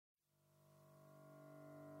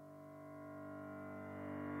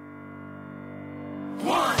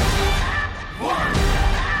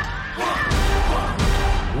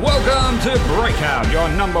Welcome to Breakout, your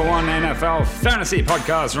number one NFL fantasy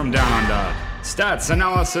podcast from down under. Stats,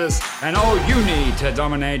 analysis, and all you need to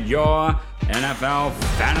dominate your NFL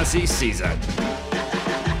fantasy season.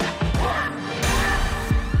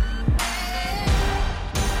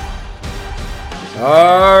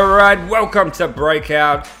 Alright, welcome to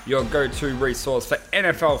Breakout, your go-to resource for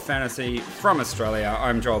NFL fantasy from Australia.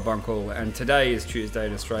 I'm Joel Bunkle, and today is Tuesday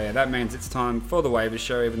in Australia. That means it's time for the waivers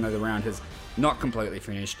show, even though the round has not completely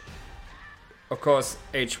finished. Of course,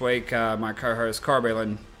 each week, my co-host Corb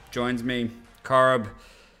Elan joins me. Corb,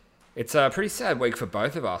 it's a pretty sad week for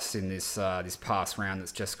both of us in this past round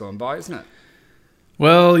that's just gone by, isn't it?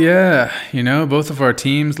 Well, yeah, both of our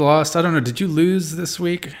teams lost. I don't know, did you lose this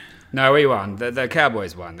week? No, we won. The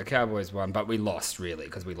Cowboys won. The Cowboys won, but we lost, really,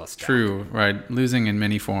 because we lost. True, right. Losing in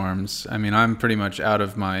many forms. I mean, I'm pretty much out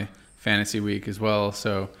of my fantasy week as well.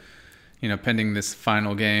 So, pending this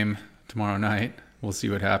final game tomorrow night, we'll see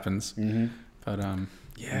what happens. Mm-hmm. But,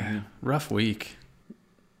 rough week.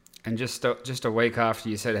 And just a week after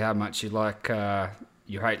you said how much you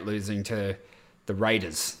hate losing to the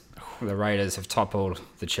Raiders. The Raiders have toppled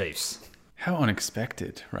the Chiefs. How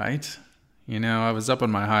unexpected, right? I was up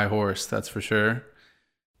on my high horse, that's for sure.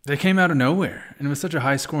 They came out of nowhere, and it was such a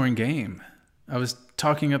high-scoring game. I was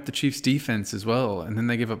talking up the Chiefs' defense as well, and then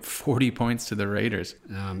they give up 40 points to the Raiders.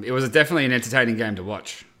 It was definitely an entertaining game to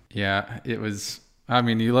watch. Yeah, it was. I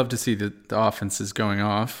mean, you love to see the offenses going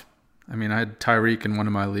off. I mean, I had Tyreek in one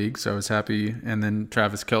of my leagues, so I was happy. And then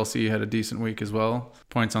Travis Kelce had a decent week as well.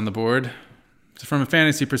 Points on the board. So from a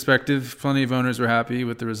fantasy perspective, plenty of owners were happy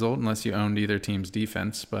with the result, unless you owned either team's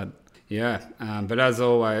defense, but... Yeah, but as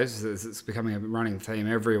always, it's becoming a running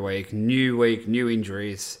theme every week, new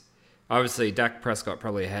injuries. Obviously, Dak Prescott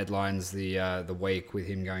probably headlines the week with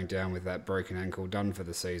him going down with that broken ankle, done for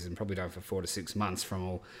the season, probably done for 4 to 6 months from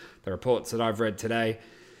all the reports that I've read today.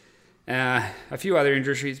 A few other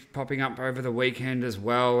injuries popping up over the weekend as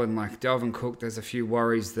well, and like Dalvin Cook, there's a few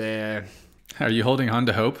worries there. Are you holding on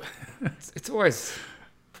to hope? It's always...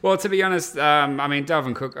 Well, to be honest,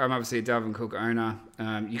 Dalvin Cook, I'm obviously a Dalvin Cook owner.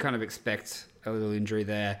 You kind of expect a little injury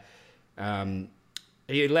there.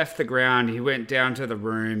 He left the ground. He went down to the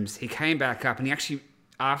rooms. He came back up, and he actually,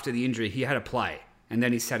 after the injury, he had a play, and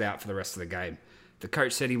then he sat out for the rest of the game. The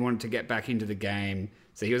coach said he wanted to get back into the game,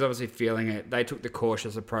 so he was obviously feeling it. They took the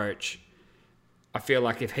cautious approach. I feel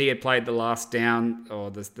like if he had played the last down, or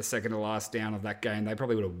the second to last down of that game, they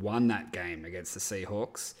probably would have won that game against the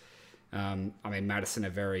Seahawks. Madison, a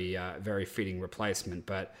very fitting replacement,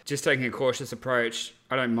 but just taking a cautious approach,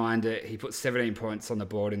 I don't mind it. He put 17 points on the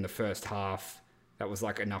board in the first half. That was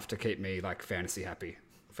enough to keep me fantasy happy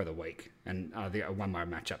for the week. And I think I won my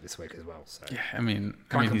matchup this week as well. So yeah, I mean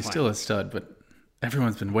he's still a stud, but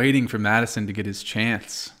everyone's been waiting for Madison to get his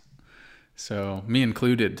chance. So me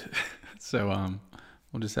included. So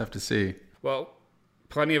we'll just have to see. Well,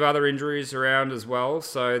 plenty of other injuries around as well.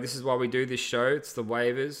 So this is why we do this show. It's the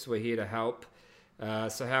waivers. We're here to help.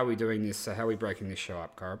 So how are we doing this? How are we breaking this show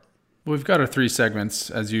up, Carb? Well, we've got our 3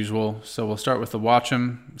 segments as usual. So we'll start with the Watch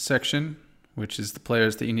 'em section, which is the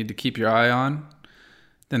players that you need to keep your eye on.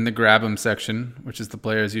 Then the Grab 'em section, which is the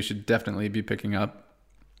players you should definitely be picking up.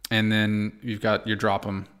 And then you've got your Drop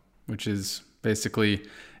 'em, which is basically...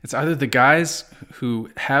 It's either the guys who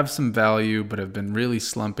have some value but have been really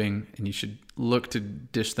slumping and you should look to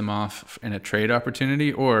dish them off in a trade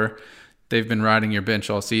opportunity, or they've been riding your bench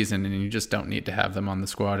all season and you just don't need to have them on the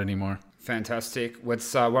squad anymore. Fantastic.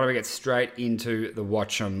 Let's why don't we get straight into the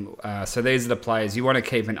watch 'em. So these are the players you want to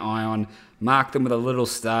keep an eye on. Mark them with a little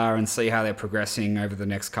star and see how they're progressing over the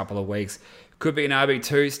next couple of weeks. Could be an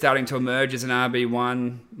RB2 starting to emerge as an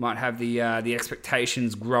RB1. Might have the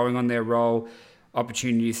expectations growing on their role.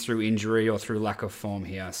 Opportunities through injury or through lack of form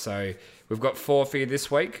here. So we've got 4 for you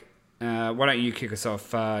this week. Why don't you kick us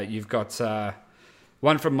off? You've got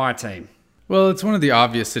one from my team. Well, it's one of the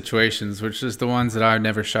obvious situations, which is the ones that I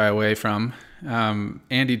never shy away from.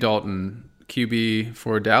 Andy Dalton, QB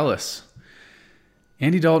for Dallas.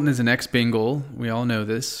 Andy Dalton is an ex-Bengal. We all know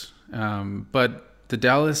this. But the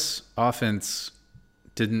Dallas offense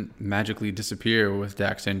didn't magically disappear with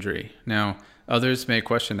Dak's injury. Now, others may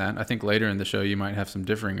question that. I think later in the show you might have some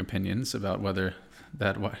differing opinions about whether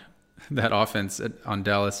that offense on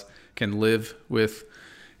Dallas can live with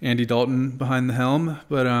Andy Dalton behind the helm.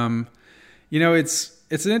 But,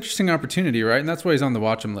 it's an interesting opportunity, right? And that's why he's on the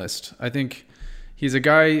watch him list. I think he's a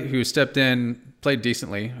guy who stepped in, played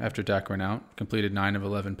decently after Dak went out, completed 9 of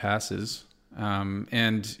 11 passes.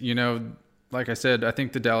 Like I said, I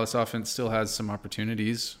think the Dallas offense still has some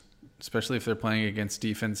opportunities, especially if they're playing against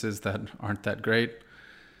defenses that aren't that great.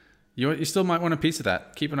 You still might want a piece of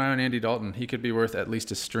that. Keep an eye on Andy Dalton. He could be worth at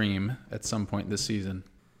least a stream at some point this season.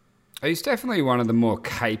 He's definitely one of the more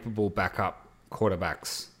capable backup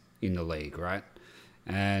quarterbacks in the league, right?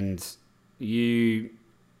 And you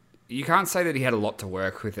can't say that he had a lot to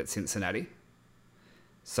work with at Cincinnati.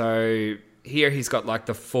 So here he's got like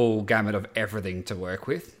the full gamut of everything to work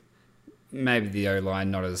with. Maybe the O-line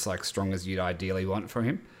not as like strong as you'd ideally want for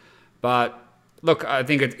him. But look, I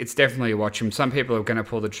think it's definitely a watch him. Some people are going to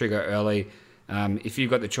pull the trigger early. If you've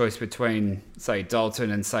got the choice between, say, Dalton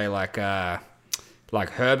and say like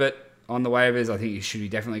Herbert on the waivers, I think you should be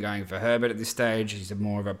definitely going for Herbert at this stage. He's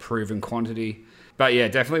more of a proven quantity. But yeah,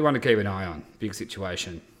 definitely one to keep an eye on. Big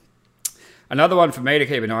situation. Another one for me to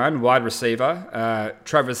keep an eye on, wide receiver,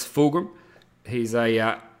 Travis Fulgham. He's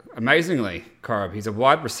amazingly, Corb, he's a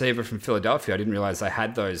wide receiver from Philadelphia. I didn't realize they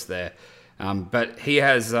had those there. But he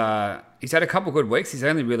has he's had a couple good weeks. He's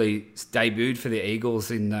only really debuted for the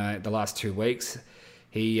Eagles in the last 2 weeks.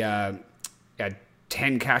 He had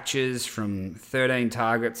 10 catches from 13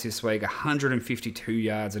 targets this week, 152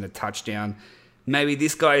 yards and a touchdown. Maybe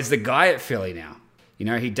this guy is the guy at Philly now. You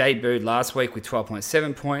know, he debuted last week with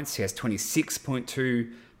 12.7 points. He has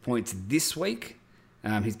 26.2 points this week.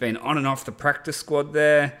 He's been on and off the practice squad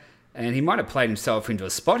there, and he might have played himself into a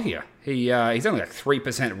spot here. He's only like 3%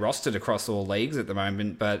 rostered across all leagues at the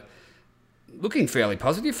moment, but looking fairly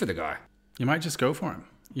positive for the guy. You might just go for him,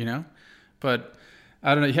 you know? But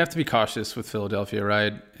I don't know. You have to be cautious with Philadelphia,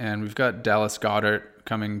 right? And we've got Dallas Goedert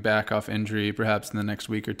coming back off injury perhaps in the next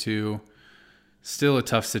week or two. Still a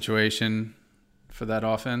tough situation for that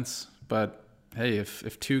offense. But hey,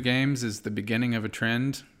 if 2 games is the beginning of a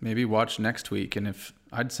trend, maybe watch next week. And if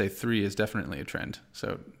I'd say 3 is definitely a trend.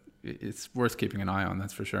 So it's worth keeping an eye on,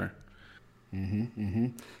 that's for sure.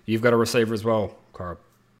 You've got a receiver as well, Corb.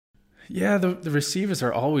 Yeah, the receivers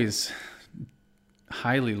are always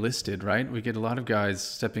highly listed, right? We get a lot of guys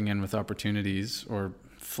stepping in with opportunities or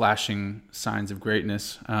flashing signs of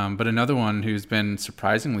greatness. But another one who's been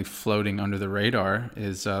surprisingly floating under the radar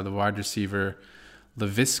is the wide receiver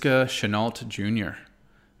Laviska Shenault Jr.,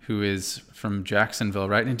 who is from Jacksonville,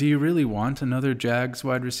 right? And do you really want another Jags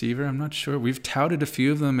wide receiver? I'm not sure. We've touted a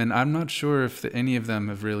few of them, and I'm not sure if any of them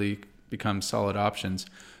have really become solid options.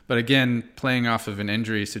 But again, playing off of an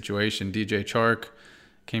injury situation, DJ Chark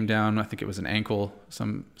came down, I think it was an ankle,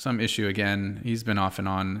 some issue again. He's been off and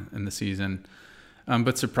on in the season.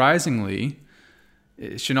 But surprisingly,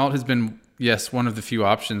 Shenault has been, yes, one of the few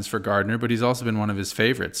options for Gardner, but he's also been one of his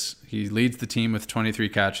favorites. He leads the team with 23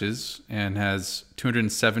 catches and has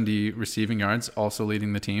 270 receiving yards, also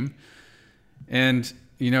leading the team. And,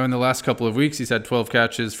 you know, in the last couple of weeks, he's had 12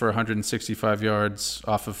 catches for 165 yards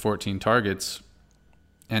off of 14 targets.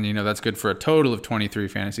 And, you know, that's good for a total of 23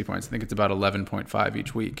 fantasy points. I think it's about 11.5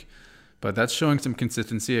 each week. But that's showing some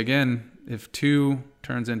consistency. Again, if 2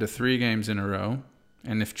 turns into 3 games in a row,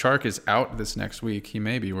 and if Chark is out this next week, he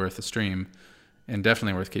may be worth a stream and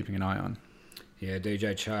definitely worth keeping an eye on. Yeah,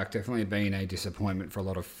 DJ Chark definitely been a disappointment for a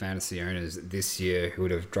lot of fantasy owners this year who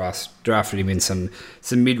would have drafted him in some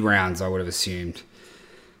mid-rounds, I would have assumed.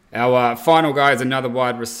 Our final guy is another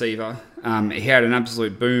wide receiver. He had an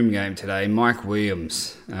absolute boom game today, Mike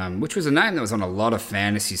Williams, which was a name that was on a lot of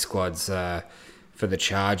fantasy squads for the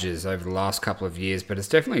Chargers over the last couple of years, but it's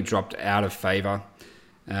definitely dropped out of favour.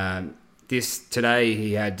 Today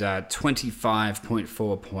he had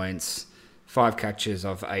 25.4 points, 5 catches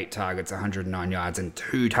off 8 targets, 109 yards, and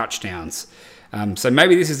 2 touchdowns. So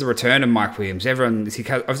maybe this is the return of Mike Williams. He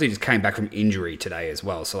obviously just came back from injury today as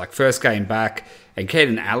well. So like first game back, and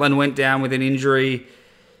Keenan Allen went down with an injury,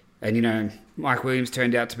 and you know Mike Williams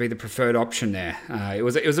turned out to be the preferred option there. It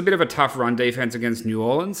was a bit of a tough run defense against New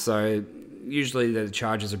Orleans. So usually the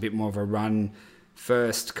Chargers are a bit more of a run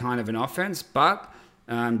first kind of an offense, but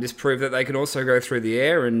this proved that they could also go through the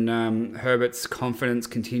air, and Herbert's confidence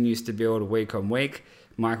continues to build week on week.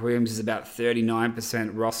 Mike Williams is about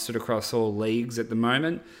 39% rostered across all leagues at the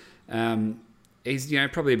moment. He's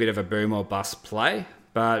probably a bit of a boom or bust play,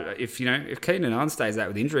 but if Keenan Allen stays out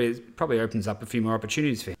with injury, it probably opens up a few more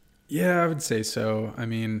opportunities for him. Yeah, I would say so. I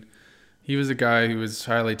mean, he was a guy who was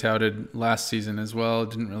highly touted last season as well.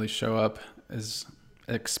 Didn't really show up as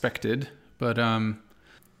expected, but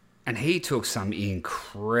and he took some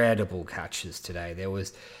incredible catches today. There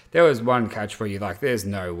was one catch where you're like, there's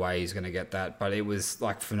no way he's going to get that, but it was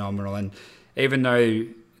like phenomenal. And even though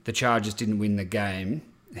the Chargers didn't win the game,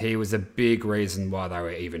 he was a big reason why they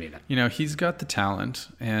were even in it. You know, he's got the talent,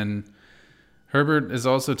 and Herbert is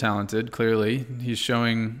also talented, clearly. He's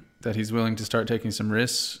showing that he's willing to start taking some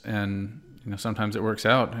risks, and sometimes it works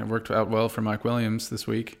out. It worked out well for Mike Williams this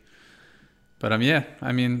week. But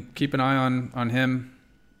keep an eye on him.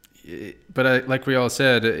 But like we all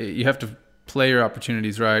said, you have to play your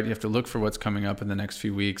opportunities right. You have to look for what's coming up in the next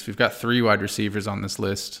few weeks. We've got 3 wide receivers on this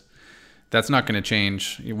list. That's not going to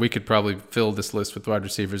change. We could probably fill this list with wide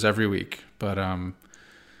receivers every week, but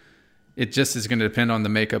it just is going to depend on the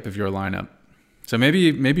makeup of your lineup. So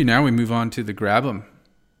maybe now we move on to the grab 'em.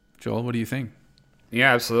 Joel, what do you think?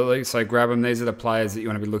 Yeah, absolutely. So grab them. These are the players that you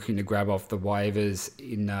want to be looking to grab off the waivers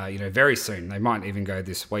in very soon. They might even go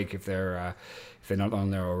this week if they're not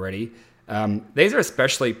on there already. These are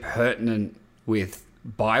especially pertinent with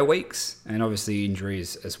bye weeks and obviously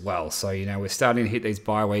injuries as well. So we're starting to hit these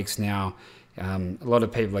bye weeks now. A lot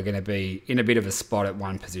of people are going to be in a bit of a spot at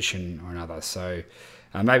one position or another. So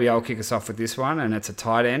maybe I'll kick us off with this one, and it's a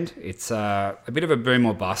tight end. It's a bit of a boom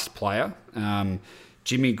or bust player.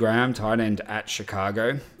 Jimmy Graham, tight end at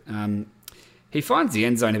Chicago. He finds the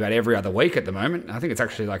end zone about every other week at the moment. I think it's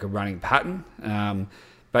actually like a running pattern.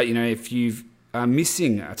 But if you are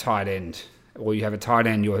missing a tight end, or you have a tight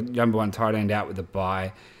end, your number one tight end out with a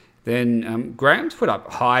bye, then Graham's put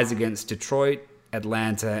up highs against Detroit,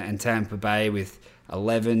 Atlanta, and Tampa Bay with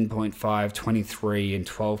 11.5, 23, and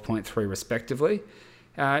 12.3 respectively.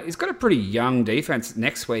 He's got a pretty young defense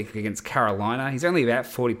next week against Carolina. He's only about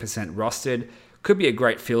 40% rostered. Could be a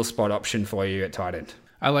great field spot option for you at tight end.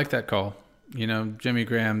 I like that call. Jimmy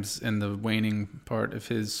Graham's in the waning part of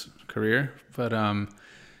his career, but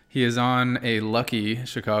he is on a lucky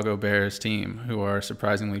Chicago Bears team who are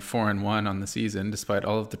surprisingly 4-1 on the season, despite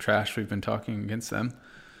all of the trash we've been talking against them.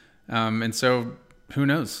 And so who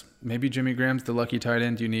knows? Maybe Jimmy Graham's the lucky tight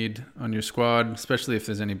end you need on your squad, especially if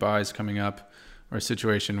there's any buys coming up or a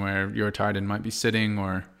situation where your tight end might be sitting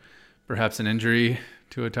or perhaps an injury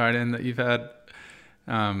to a tight end that you've had.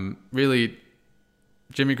 Really,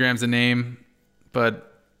 Jimmy Graham's a name,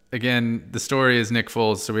 but again, the story is Nick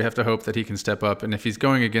Foles, so we have to hope that he can step up. And if he's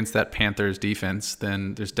going against that Panthers defense,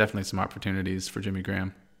 then there's definitely some opportunities for Jimmy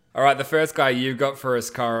Graham. All right, the first guy you got for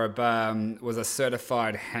us, Corab, was a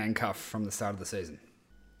certified handcuff from the start of the season.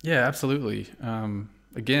 Yeah, absolutely.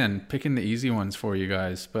 Again, picking the easy ones for you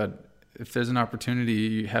guys, but if there's an opportunity,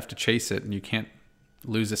 you have to chase it, and you can't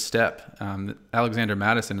lose a step. Alexander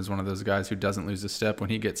Mattison is one of those guys who doesn't lose a step when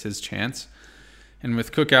he gets his chance. And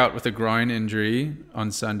with Cook out with a groin injury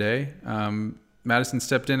on Sunday, Madison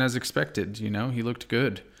stepped in as expected. He looked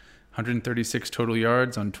good. 136 total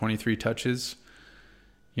yards on 23 touches.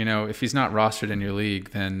 If he's not rostered in your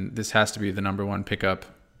league, then this has to be the number one pickup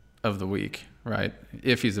of the week, right?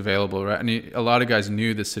 If he's available, right? And a lot of guys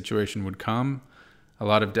knew this situation would come. A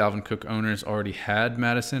lot of Dalvin Cook owners already had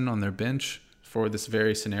Madison on their bench for this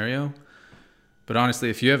very scenario. But honestly,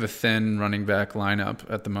 if you have a thin running back lineup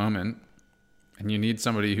at the moment and you need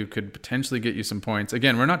somebody who could potentially get you some points,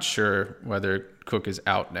 again, we're not sure whether Cook is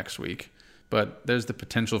out next week, but there's the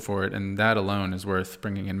potential for it, and that alone is worth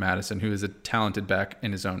bringing in Madison, who is a talented back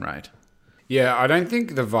in his own right. Yeah, I don't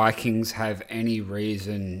think the Vikings have any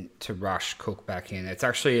reason to rush Cook back in. It's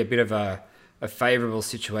actually a bit of a favourable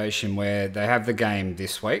situation where they have the game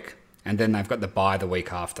this week, and then they've got the bye the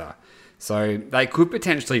week after. So they could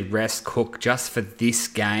potentially rest Cook just for this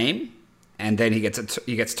game, and then he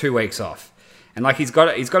gets 2 weeks off, and he's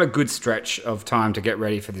got a good stretch of time to get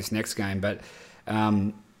ready for this next game. But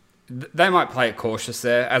they might play it cautious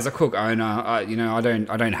there. As a Cook owner, I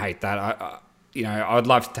don't hate that. I'd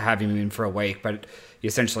love to have him in for a week, but you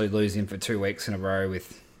essentially lose him for 2 weeks in a row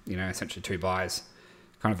with essentially 2 buys.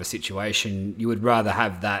 Kind of a situation. You would rather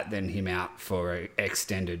have that than him out for an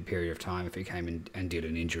extended period of time if he came and did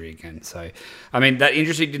an injury again. So, that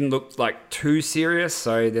injury didn't look like too serious,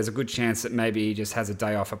 so there's a good chance that maybe he just has a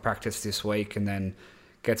day off of practice this week and then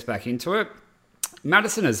gets back into it.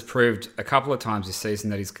 Madison has proved a couple of times this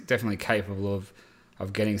season that he's definitely capable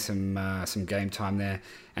of getting some game time there.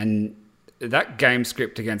 And that game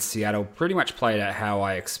script against Seattle pretty much played out how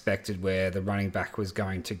I expected, where the running back was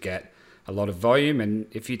going to get a lot of volume. And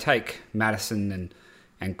if you take Madison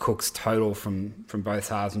and Cook's total from both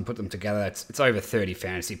halves and put them together, it's over 30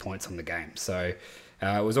 fantasy points on the game. So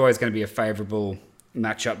it was always going to be a favourable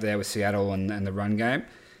matchup there with Seattle and the run game,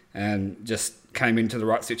 and just came into the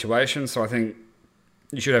right situation. So I think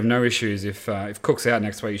you should have no issues if Cook's out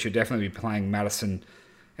next week. You should definitely be playing Madison,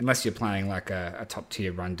 unless you're playing like a top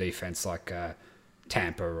tier run defense like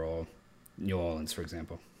Tampa or New Orleans, for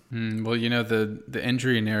example. Well, the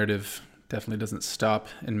injury narrative definitely doesn't stop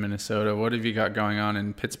in Minnesota. What have you got going on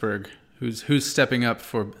in Pittsburgh? Who's stepping up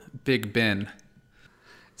for Big Ben?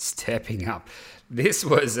 Stepping up. This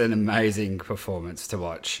was an amazing performance to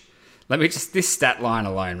watch. This stat line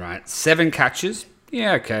alone, right? 7 catches.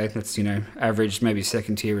 Yeah, okay. That's, average, maybe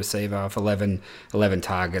second tier receiver of 11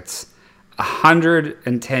 targets.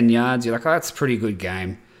 110 yards. You're like, oh, that's a pretty good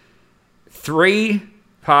game. 3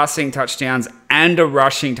 passing touchdowns and a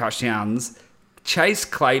rushing touchdowns. Chase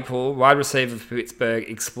Claypool, wide receiver for Pittsburgh,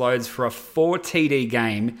 explodes for a 4 TD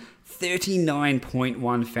game,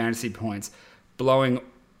 39.1 fantasy points, blowing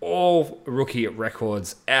all rookie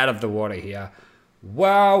records out of the water here.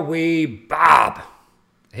 Wowee Bob.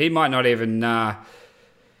 He might not even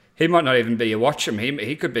be a watch him.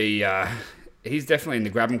 He could be. He's definitely in the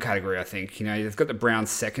grab him category. I think. They've got the Browns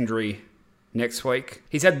secondary next week.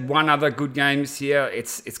 He's had one other good game this year.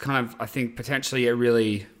 It's kind of, I think, potentially a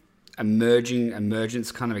really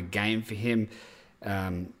emergence kind of a game for him.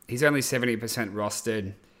 He's only 70%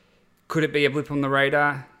 rostered. Could it be a blip on the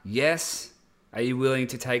radar? Yes. Are you willing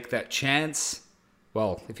to take that chance?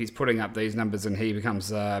 Well, if he's putting up these numbers and he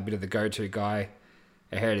becomes a bit of the go-to guy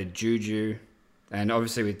ahead of Juju, and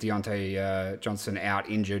obviously with Deontay Johnson out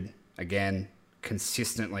injured again,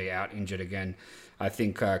 consistently out injured again, I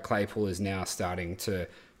think Claypool is now starting to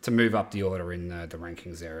move up the order in the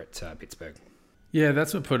rankings there at Pittsburgh. Yeah,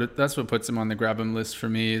 that's what puts him on the grab him list for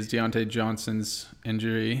me is Deontay Johnson's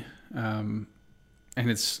injury. And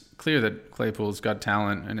it's clear that Claypool's got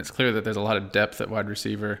talent, and it's clear that there's a lot of depth at wide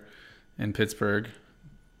receiver in Pittsburgh.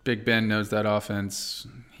 Big Ben knows that offense.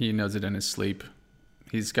 He knows it in his sleep.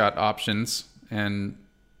 He's got options, and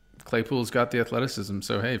Claypool's got the athleticism.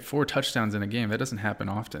 So, hey, 4 touchdowns in a game, that doesn't happen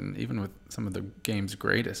often, even with some of the game's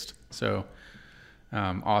greatest. So,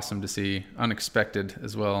 awesome to see. Unexpected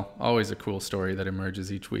as well. Always a cool story that emerges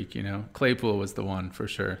each week, Claypool was the one for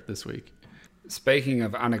sure this week. Speaking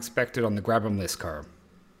of unexpected on the grab 'em list, Carl.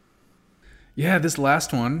 Yeah, this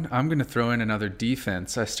last one, I'm going to throw in another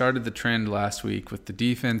defense. I started the trend last week with the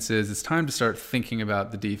defenses. It's time to start thinking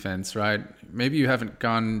about the defense, right? Maybe you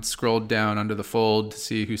haven't scrolled down under the fold to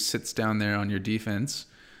see who sits down there on your defense.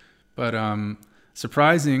 But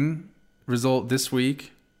surprising result this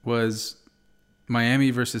week was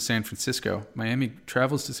Miami versus San Francisco. Miami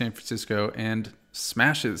travels to San Francisco and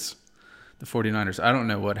smashes the 49ers. I don't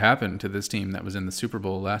know what happened to this team that was in the Super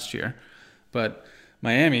Bowl last year, but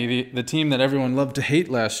Miami, the team that everyone loved to hate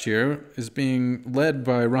last year, is being led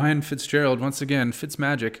by Ryan Fitzgerald, once again,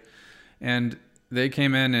 Fitzmagic, and they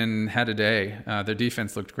came in and had a day. Their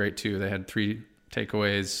defense looked great too. They had 3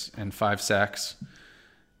 takeaways and 5 sacks,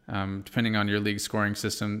 depending on your league scoring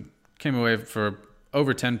system. Came away for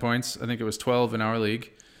over 10 points. I think it was 12 in our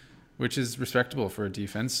league, which is respectable for a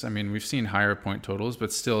defense. I mean, we've seen higher point totals,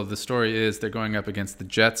 but still the story is they're going up against the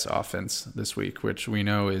Jets offense this week, which we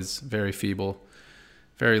know is very feeble,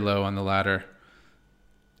 very low on the ladder.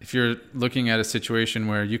 If you're looking at a situation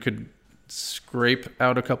where you could scrape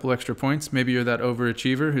out a couple extra points, maybe you're that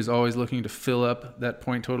overachiever who's always looking to fill up that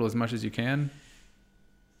point total as much as you can,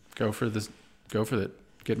 go for it.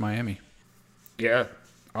 Get Miami. Yeah.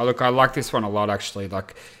 I like this one a lot, actually.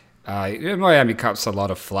 Miami cups a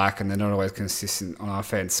lot of flack, and they're not always consistent on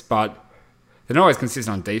offense, but they're not always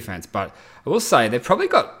consistent on defense. But I will say they've probably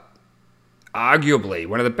got arguably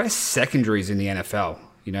one of the best secondaries in the NFL.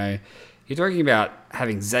 You're talking about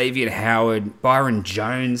having Xavier Howard, Byron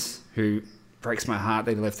Jones, who breaks my heart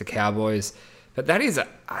that he left the Cowboys, but that is an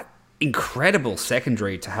incredible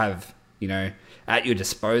secondary to have, at your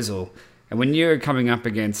disposal. And when you're coming up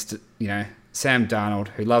against, Sam Darnold,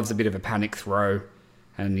 who loves a bit of a panic throw,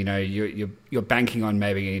 and you're banking on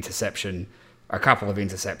maybe an interception, a couple of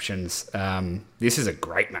interceptions. This is a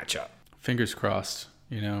great matchup. Fingers crossed.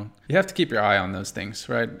 You have to keep your eye on those things,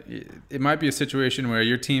 right? It might be a situation where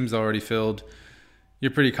your team's already filled.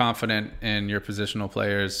 You're pretty confident in your positional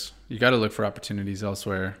players. You got to look for opportunities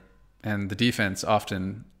elsewhere. And the defense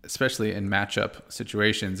often, especially in matchup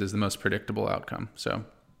situations, is the most predictable outcome. So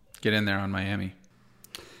get in there on Miami.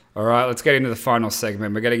 All right, let's get into the final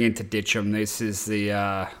segment. We're getting into ditch 'em. This is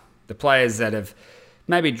the players that have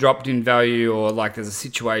maybe dropped in value, or there's a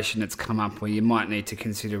situation that's come up where you might need to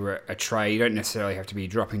consider a trade. You don't necessarily have to be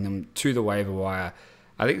dropping them to the waiver wire.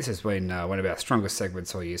 I think this has been one of our strongest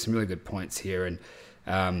segments all year. Some really good points here, and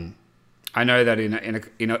I know that in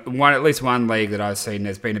at least one league that I've seen,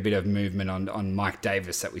 there's been a bit of movement on Mike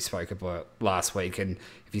Davis that we spoke about last week. And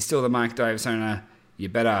if you're still the Mike Davis owner, you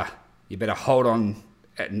better hold on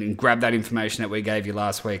and grab that information that we gave you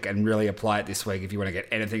last week and really apply it this week if you want to get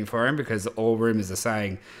anything for him, because all rumors are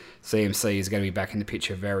saying CMC is going to be back in the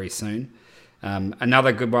picture very soon.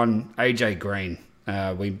 Another good one, AJ Green.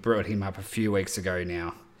 We brought him up a few weeks ago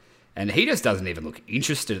now, and he just doesn't even look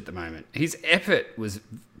interested at the moment. His effort was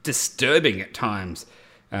disturbing at times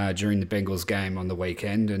during the Bengals game on the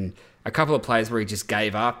weekend, and a couple of plays where he just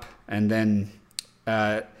gave up, and then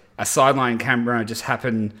a sideline camera just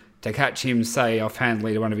happened to catch him say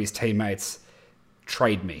offhandedly to one of his teammates,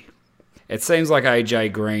 "Trade me." It seems like AJ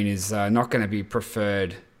Green is not going to be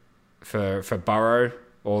preferred for Burrow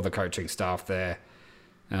or the coaching staff there.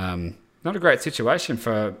 Not a great situation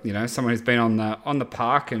for someone who's been on the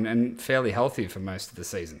park and fairly healthy for most of the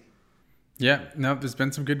season. Yeah, no, there's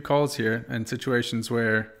been some good calls here and situations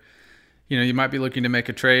where you might be looking to make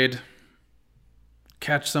a trade,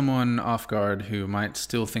 catch someone off guard who might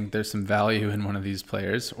still think there's some value in one of these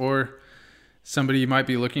players, or somebody you might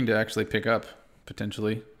be looking to actually pick up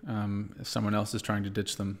potentially if someone else is trying to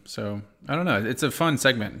ditch them. So I don't know. It's a fun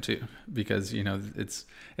segment too, because it's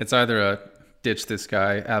either a ditch this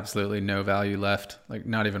guy, absolutely no value left, like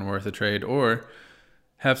not even worth a trade, or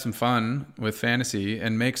have some fun with fantasy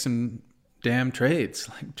and make some damn trades.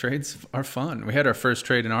 Like, trades are fun. We had our first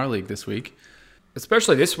trade in our league this week.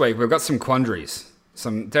 Especially this week, we've got some quandaries.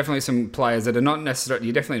 Definitely some players that are not necessarily.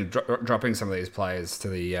 You're definitely dropping some of these players to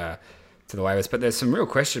the waivers, but there's some real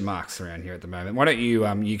question marks around here at the moment. Why don't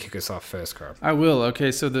you kick us off first, Carl? I will.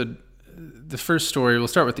 Okay, so the first story, we'll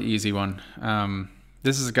start with the easy one.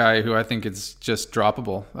 This is a guy who I think is just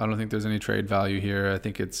droppable. I don't think there's any trade value here. I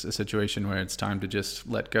think it's a situation where it's time to just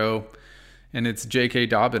let go. And it's J.K.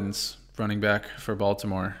 Dobbins, running back for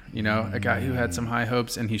Baltimore. A guy who had some high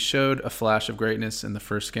hopes, and he showed a flash of greatness in the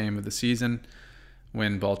first game of the season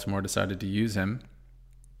when Baltimore decided to use him.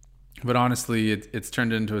 But honestly, it's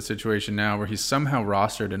turned into a situation now where he's somehow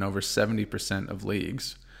rostered in over 70% of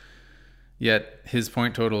leagues. Yet his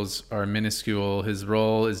point totals are minuscule. His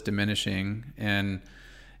role is diminishing. And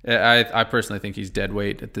I personally think he's dead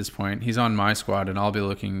weight at this point. He's on my squad, and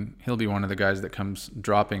he'll be one of the guys that comes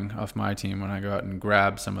dropping off my team when I go out and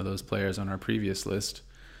grab some of those players on our previous list.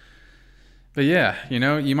 But yeah,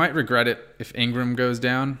 you might regret it if Ingram goes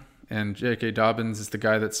down and J.K. Dobbins is the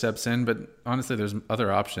guy that steps in. But honestly, there's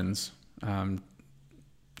other options in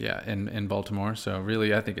Baltimore. So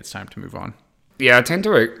really, I think it's time to move on. Yeah, I tend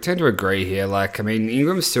to agree here.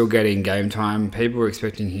 Ingram's still getting game time. People were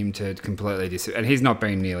expecting him to completely and he's not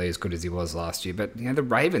been nearly as good as he was last year. But the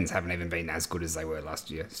Ravens haven't even been as good as they were last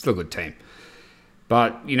year. Still a good team.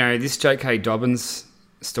 But this J.K. Dobbins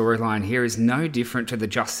storyline here is no different to the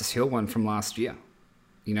Justice Hill one from last year.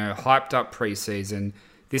 Hyped up preseason.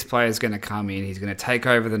 This player is going to come in. He's going to take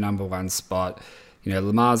over the number one spot.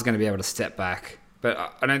 Lamar's going to be able to step back.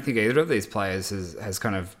 But I don't think either of these players has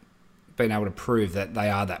kind of been able to prove that they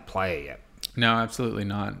are that player yet. No, absolutely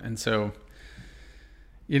not. And so,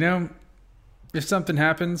 if something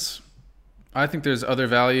happens, I think there's other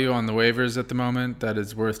value on the waivers at the moment that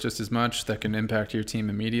is worth just as much, that can impact your team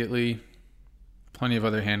immediately. Plenty of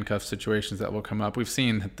other handcuff situations that will come up. We've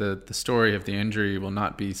seen that the story of the injury will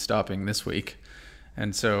not be stopping this week.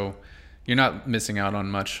 And so you're not missing out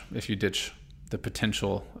on much if you ditch the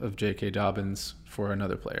potential of J.K. Dobbins for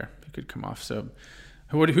another player who could come off. So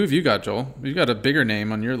who have you got, Joel? You got a bigger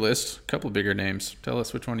name on your list, a couple bigger names. Tell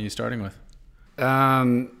us, which one are you starting with?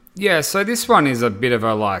 So this one is a bit of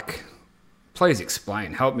a please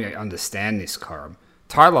explain, help me understand this, Coram.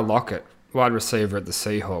 Tyler Lockett, wide receiver at the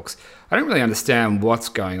Seahawks. I don't really understand what's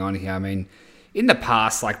going on here. I mean, in the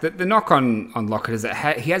past, the knock on Lockett is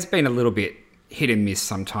that he has been a little bit hit and miss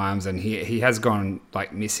sometimes, and he has gone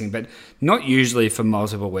missing, but not usually for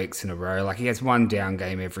multiple weeks in a row. He has one down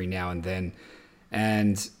game every now and then.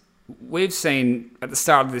 And we've seen at the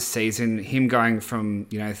start of this season him going from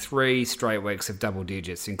 3 straight weeks of double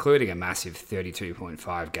digits, including a massive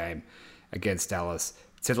 32.5 game against Dallas,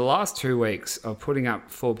 to the last 2 weeks of putting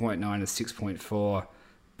up 4.9 and 6.4,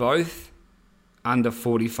 both under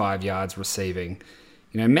 45 yards receiving.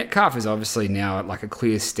 Metcalf is obviously now a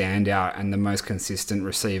clear standout and the most consistent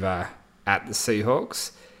receiver at the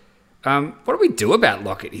Seahawks. What do we do about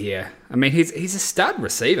Lockett here? I mean, he's a stud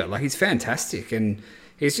receiver. He's fantastic, and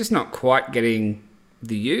he's just not quite getting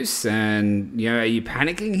the use. And, are you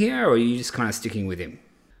panicking here, or are you just kind of sticking with him?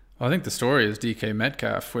 Well, I think the story is DK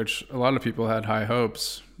Metcalf, which a lot of people had high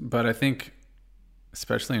hopes. But I think,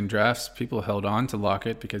 especially in drafts, people held on to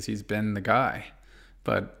Lockett because he's been the guy.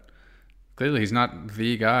 But clearly he's not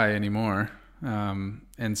the guy anymore. And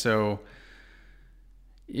so...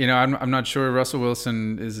 I'm not sure. Russell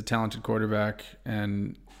Wilson is a talented quarterback,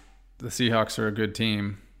 and the Seahawks are a good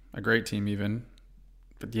team, a great team even.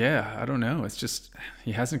 But yeah, I don't know. It's just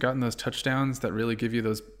he hasn't gotten those touchdowns that really give you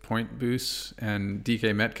those point boosts, and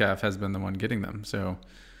DK Metcalf has been the one getting them. So,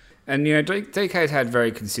 and DK's had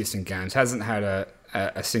very consistent games. Hasn't had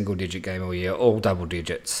a single digit game all year, all double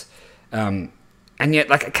digits. And yet,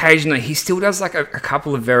 occasionally, he still does a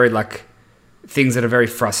couple of very things that are very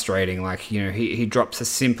frustrating. He drops a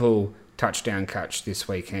simple touchdown catch this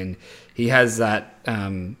weekend. He has that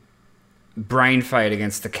brain fade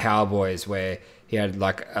against the Cowboys where he had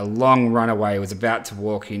a long runaway, was about to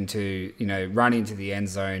walk into, run into the end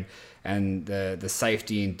zone, and the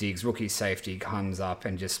safety in Diggs, rookie safety, comes up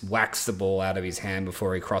and just whacks the ball out of his hand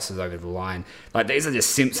before he crosses over the line. Like, these are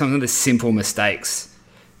just some of the simple mistakes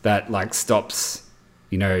that like stops,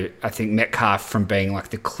 I think Metcalf from being like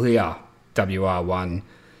the clear WR1,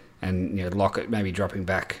 and Lockett maybe dropping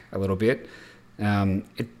back a little bit.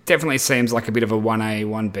 It definitely seems like a bit of a 1A,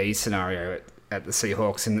 1B scenario at the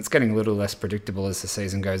Seahawks, and it's getting a little less predictable as the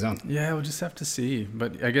season goes on. Yeah, we'll just have to see.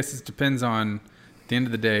 But I guess it depends on, at the end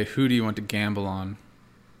of the day, who do you want to gamble on?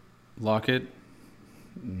 Lockett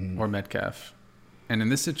or Metcalf? And in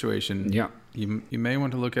this situation, you may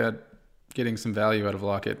want to look at getting some value out of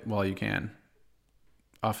Lockett while you can,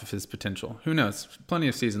 off of his potential. Who knows? Plenty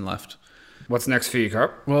of season left. What's next for you,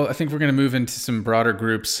 Carp? Well, I think we're going to move into some broader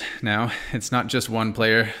groups now. It's not just one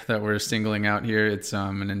player that we're singling out here. It's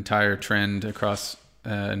an entire trend across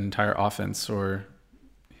an entire offense, or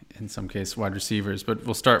in some case, wide receivers. But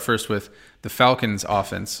we'll start first with the Falcons'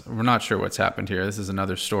 offense. We're not sure what's happened here. This is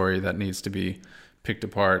another story that needs to be picked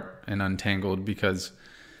apart and untangled, because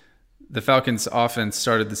the Falcons' offense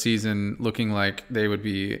started the season looking like they would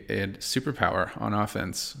be a superpower on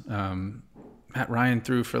offense. Matt Ryan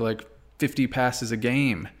threw for like 50 passes a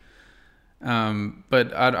game.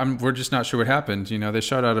 But we're just not sure what happened. They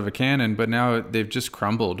shot out of a cannon, but now they've just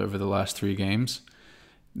crumbled over the last 3 games.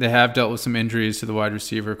 They have dealt with some injuries to the wide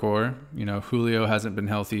receiver core. Julio hasn't been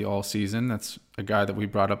healthy all season. That's a guy that we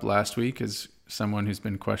brought up last week as someone who's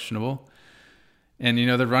been questionable. And,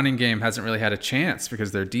 the running game hasn't really had a chance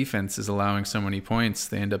because their defense is allowing so many points.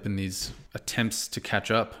 They end up in these attempts to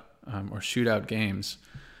catch up or shootout games.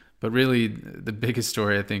 But really, the biggest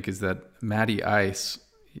story, I think, is that Matty Ice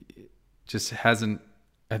just hasn't...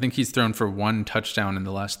 I think he's thrown for 1 touchdown in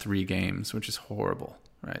the last 3 games, which is horrible,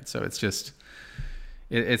 right? So it's just...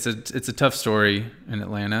 It's a tough story in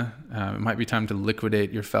Atlanta. It might be time to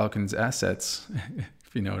liquidate your Falcons' assets,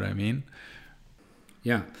 if you know what I mean.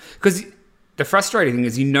 Yeah, because the frustrating thing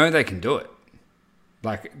is they can do it.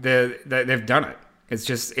 Like, they've done it. It's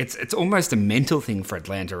just, it's almost a mental thing for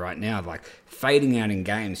Atlanta right now, like fading out in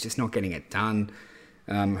games, just not getting it done.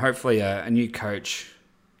 Hopefully a new coach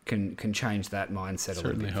can change that mindset a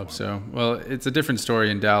little bit. Certainly hope so. Well, it's a different story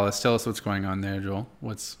in Dallas. Tell us what's going on there, Joel.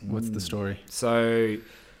 What's the story? So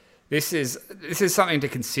this is something to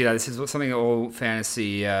consider. This is something all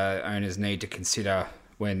fantasy owners need to consider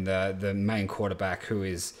when the main quarterback, who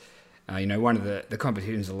is one of the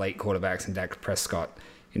competition's elite quarterbacks, and Dak Prescott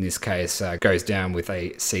in this case, goes down with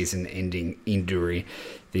a season-ending injury.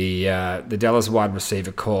 The Dallas wide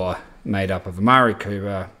receiver core, made up of Amari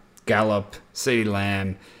Cooper, Gallup, CeeDee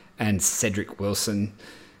Lamb, and Cedric Wilson.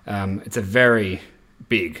 It's a very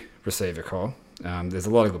big receiver core. There's a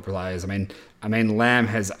lot of good players. I mean, Lamb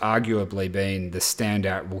has arguably been the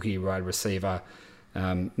standout rookie wide receiver,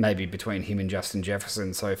 maybe between him and Justin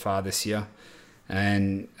Jefferson so far this year.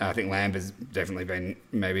 And I think Lamb has definitely been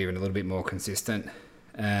maybe even a little bit more consistent.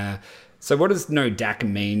 So what does no Dak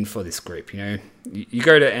mean for this group? You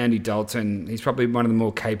go to Andy Dalton. He's probably one of the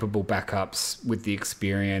more capable backups with the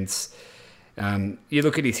experience. You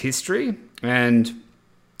look at his history, and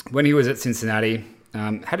when he was at Cincinnati,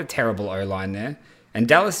 had a terrible O-line there. And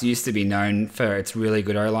Dallas used to be known for its really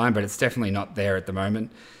good O-line, but it's definitely not there at the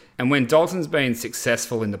moment. And when Dalton's been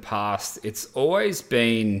successful in the past, it's always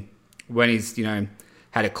been when he's,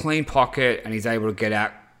 had a clean pocket and he's able to get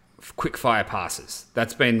out quick fire passes.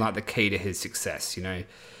 That's been like the key to his success,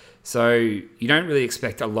 So you don't really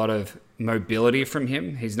expect a lot of mobility from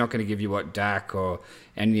him. He's not going to give you what Dak or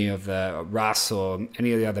any of the Russ or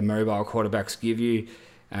any of the other mobile quarterbacks give you.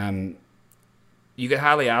 You could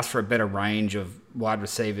hardly ask for a better range of wide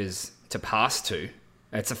receivers to pass to.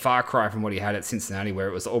 It's a far cry from what he had at Cincinnati, where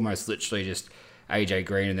it was almost literally just AJ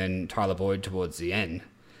Green and then Tyler Boyd towards the end.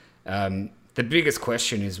 The biggest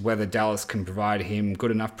question is whether Dallas can provide him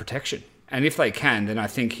good enough protection. And if they can, then I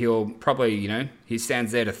think he'll probably, he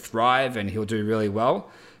stands there to thrive and he'll do really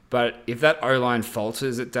well. But if that O-line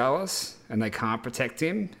falters at Dallas and they can't protect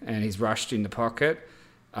him and he's rushed in the pocket,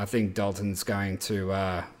 I think Dalton's going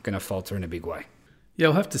to falter in a big way. Yeah,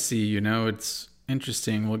 we'll have to see. It's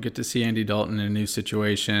interesting. We'll get to see Andy Dalton in a new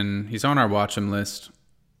situation. He's on our watch him list.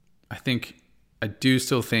 I do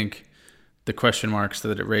still think the question marks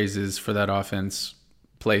that it raises for that offense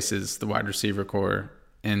places the wide receiver core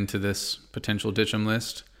into this potential ditch 'em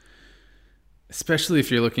list, especially if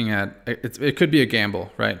you're looking at it could be a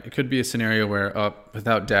gamble, right? It could be a scenario where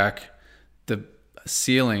without Dak, the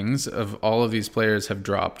ceilings of all of these players have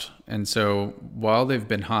dropped. And so while they've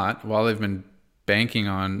been hot, while they've been banking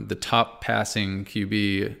on the top passing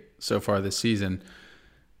QB so far this season,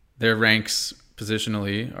 their ranks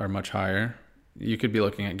positionally are much higher. you could be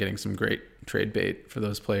looking at getting some great trade bait for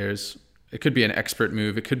those players. It could be an expert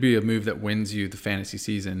move. It could be a move that wins you the fantasy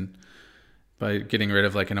season by getting rid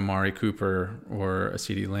of like an Amari Cooper or a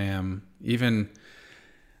CeeDee Lamb. Even,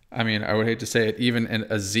 I mean, I would hate to say it, even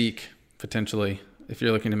a Zeke potentially, if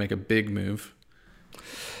you're looking to make a big move.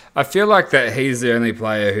 I feel like that he's the only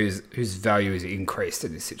player whose value is increased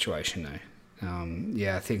in this situation, though.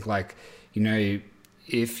 I think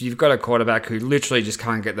if you've got a quarterback who literally just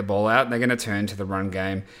can't get the ball out, they're going to turn to the run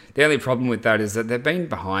game. The only problem with that is that they've been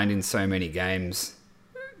behind in so many games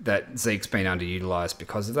that Zeke's been underutilized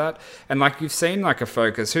because of that. And like you've seen like a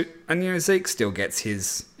focus, Zeke still gets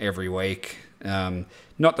his every week.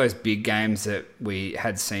 Not those big games that we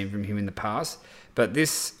had seen from him in the past, but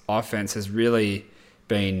this offense has really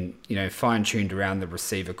been, fine-tuned around the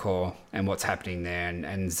receiver core and what's happening there.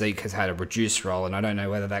 And Zeke has had a reduced role, and I don't know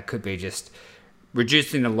whether that could be just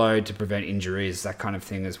reducing the load to prevent injuries, that kind of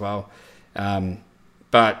thing as well.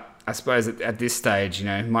 But I suppose at this stage,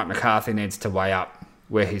 Mike McCarthy needs to weigh up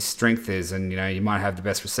where his strength is, and you might have the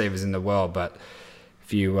best receivers in the world, but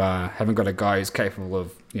if you haven't got a guy who's capable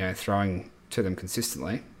of throwing to them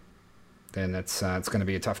consistently, then it's going to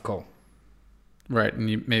be a tough call. Right,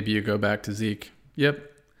 and maybe you go back to Zeke.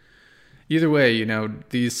 Yep. Either way,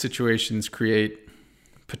 these situations create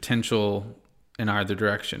potential in either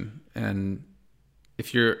direction, and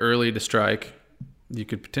if you're early to strike, you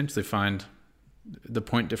could potentially find the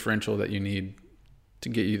point differential that you need to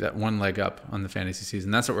get you that one leg up on the fantasy season.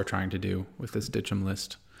 That's what we're trying to do with this Ditch'em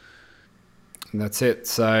list. And that's it.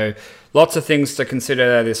 So lots of things to consider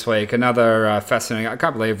there this week. Another fascinating... I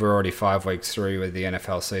can't believe we're already 5 weeks through with the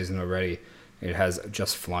NFL season already. It has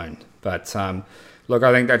just flown. But look,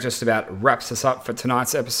 I think that just about wraps us up for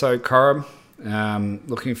tonight's episode, Corum.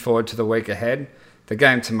 Looking forward to the week ahead. The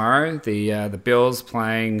game tomorrow, the Bills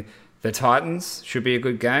playing the Titans, should be a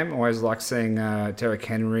good game. Always like seeing Derrick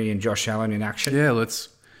Henry and Josh Allen in action. Yeah, let's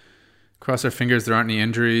cross our fingers there aren't any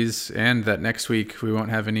injuries, and that next week we won't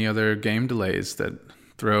have any other game delays that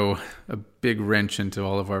throw a big wrench into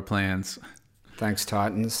all of our plans. Thanks,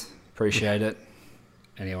 Titans. Appreciate it.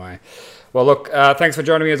 Anyway, well, look, thanks for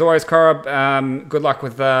joining me as always, Cora. Good luck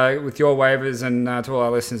with your waivers, and to all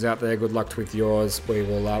our listeners out there, good luck with yours.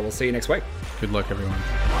 We'll see you next week. Good luck,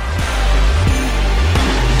 everyone.